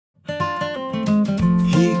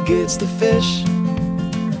gets the fish,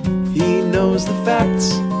 he knows the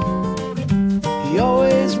facts. He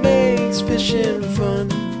always makes fishing fun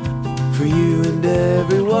for you and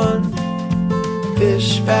everyone.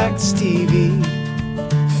 Fish Facts TV,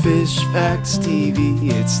 Fish Facts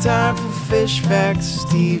TV. It's time for Fish Facts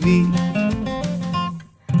TV.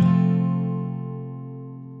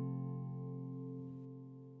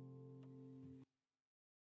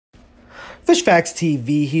 Fish Facts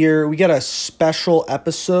TV here. We got a special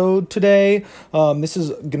episode today. This is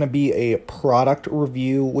going to be a product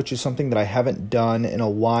review, which is something that I haven't done in a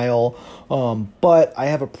while. But I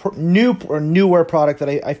have a newer product that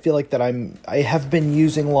I feel like that I have been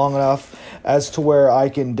using long enough as to where I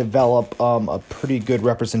can develop a pretty good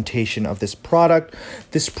representation of this product.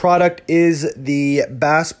 This product is the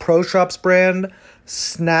Bass Pro Shops brand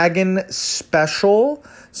Snaggin Special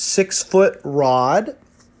 6-foot rod.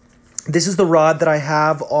 This is the rod that I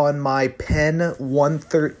have on my Penn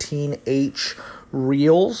 113H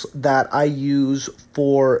reels that I use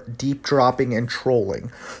for deep dropping and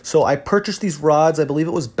trolling. So I purchased these rods, I believe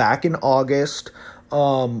it was back in August,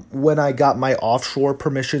 when I got my offshore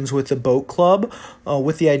permissions with the boat club,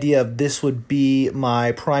 with the idea of this would be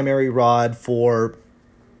my primary rod for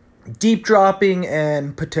deep dropping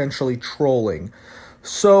and potentially trolling.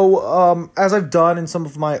 So as I've done in some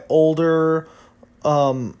of my older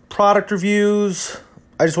product reviews,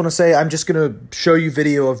 I just want to say I'm just going to show you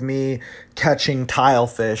video of me catching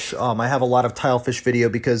tilefish. I have a lot of tilefish video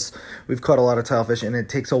because we've caught a lot of tilefish and it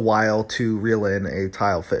takes a while to reel in a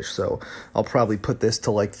tilefish. So I'll probably put this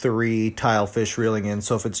to like 3 tilefish reeling in.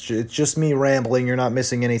 So if it's just me rambling, you're not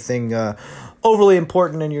missing anything overly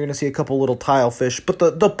important, and you're going to see a couple little tilefish.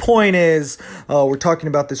 But the point is, we're talking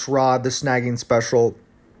about this rod, the Snaggin Special,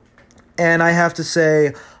 and I have to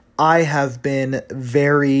say, I have been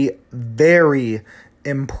very, very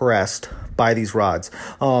impressed by these rods.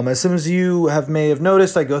 As some of you may have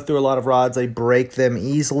noticed, I go through a lot of rods. I break them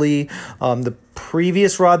easily. The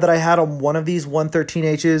previous rod that I had on one of these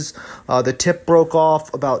 113Hs, the tip broke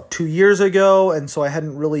off about 2 years ago, and so I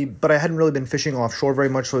hadn't really been fishing offshore very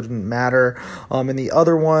much, so it didn't matter. And the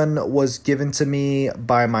other one was given to me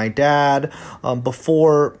by my dad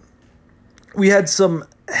before we had some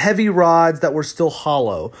heavy rods that were still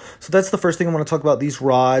hollow. So that's the first thing I want to talk about these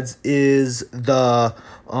rods is the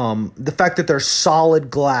fact that they're solid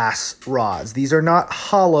glass rods. These are not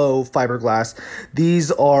hollow fiberglass.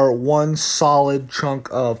 These are one solid chunk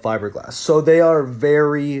of fiberglass. So they are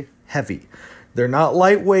very heavy. They're not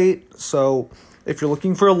lightweight. So if you're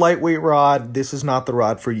looking for a lightweight rod, this is not the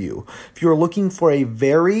rod for you. If you're looking for a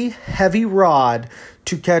very heavy rod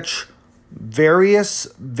to catch various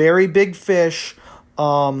very big fish,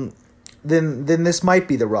 then this might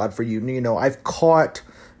be the rod for you. You know, I've caught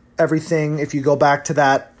everything. If you go back to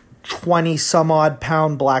that 20 some odd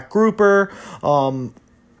pound black grouper,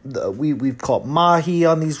 we've caught mahi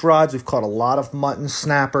on these rods. We've caught a lot of mutton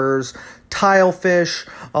snappers, tilefish,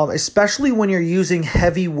 especially when you're using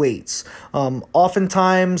heavy weights.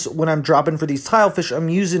 Oftentimes when I'm dropping for these tilefish, I'm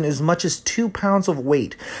using as much as 2 pounds of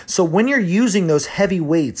weight. So when you're using those heavy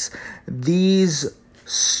weights, these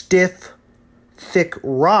stiff, thick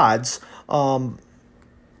rods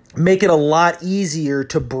make it a lot easier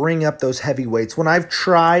to bring up those heavy weights. When I've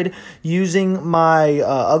tried using my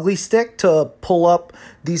ugly stick to pull up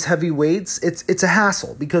these heavy weights, it's a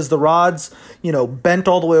hassle because the rods, bent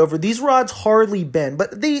all the way over. These rods hardly bend,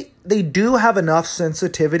 but they do have enough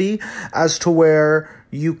sensitivity as to where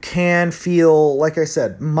you can feel, like I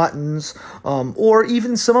said, muttons, or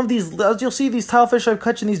even some of these, as you'll see, these tilefish I've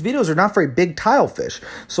caught in these videos are not very big tilefish.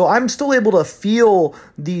 So I'm still able to feel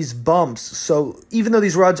these bumps. So even though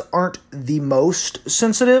these rods aren't the most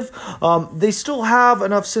sensitive, they still have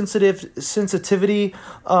enough sensitivity.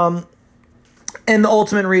 And the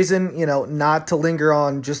ultimate reason, not to linger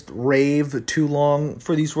on just rave too long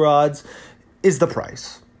for these rods is the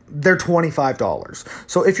price. They're $25.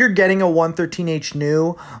 So if you're getting a 113H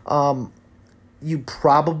new, you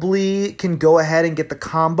probably can go ahead and get the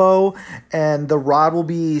combo, and the rod will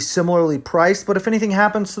be similarly priced. But if anything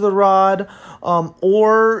happens to the rod,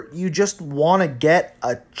 or you just want to get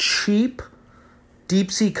a cheap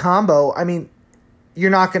deep sea combo, I mean,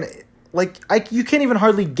 you're not going to, you can't even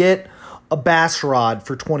hardly get a bass rod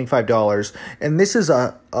for $25. And this is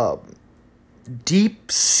a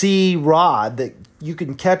deep sea rod that you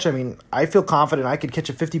can catch. I mean, I feel confident I could catch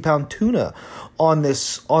a 50-pound tuna on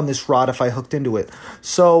this rod if I hooked into it.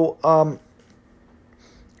 So,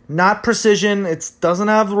 not precision. It doesn't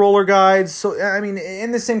have roller guides. So, I mean,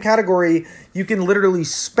 in the same category, you can literally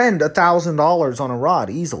spend $1,000 on a rod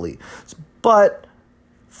easily. But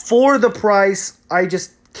for the price, I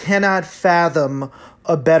just cannot fathom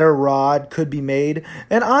a better rod could be made.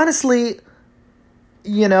 And honestly,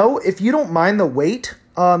 if you don't mind the weight,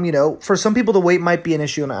 for some people the weight might be an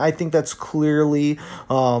issue, and I think that's clearly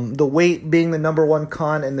the weight being the number one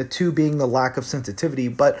con, and the two being the lack of sensitivity.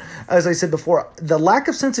 But as I said before, the lack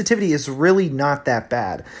of sensitivity is really not that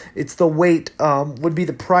bad. It's the weight would be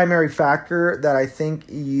the primary factor that I think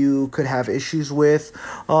you could have issues with.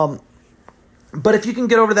 But if you can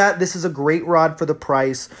get over that, this is a great rod for the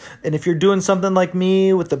price. And if you're doing something like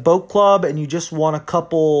me with the boat club and you just want a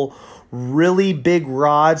couple really big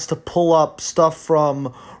rods to pull up stuff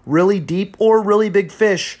from really deep or really big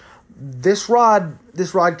fish, this rod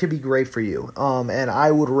could be great for you. And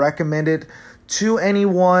I would recommend it to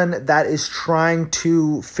anyone that is trying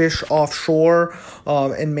to fish offshore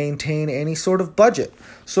and maintain any sort of budget.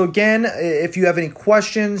 So again, if you have any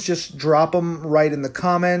questions, just drop them right in the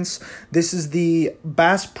comments. This is the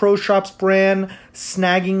Bass Pro Shops brand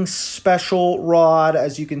Snaggin Special rod.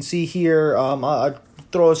 As you can see here, I'll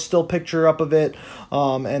throw a still picture up of it,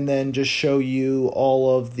 and then just show you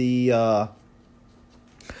all of the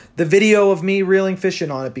video of me reeling fish in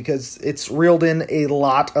on it, because it's reeled in a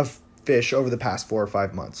lot of fish over the past 4 or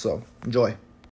 5 months. So enjoy.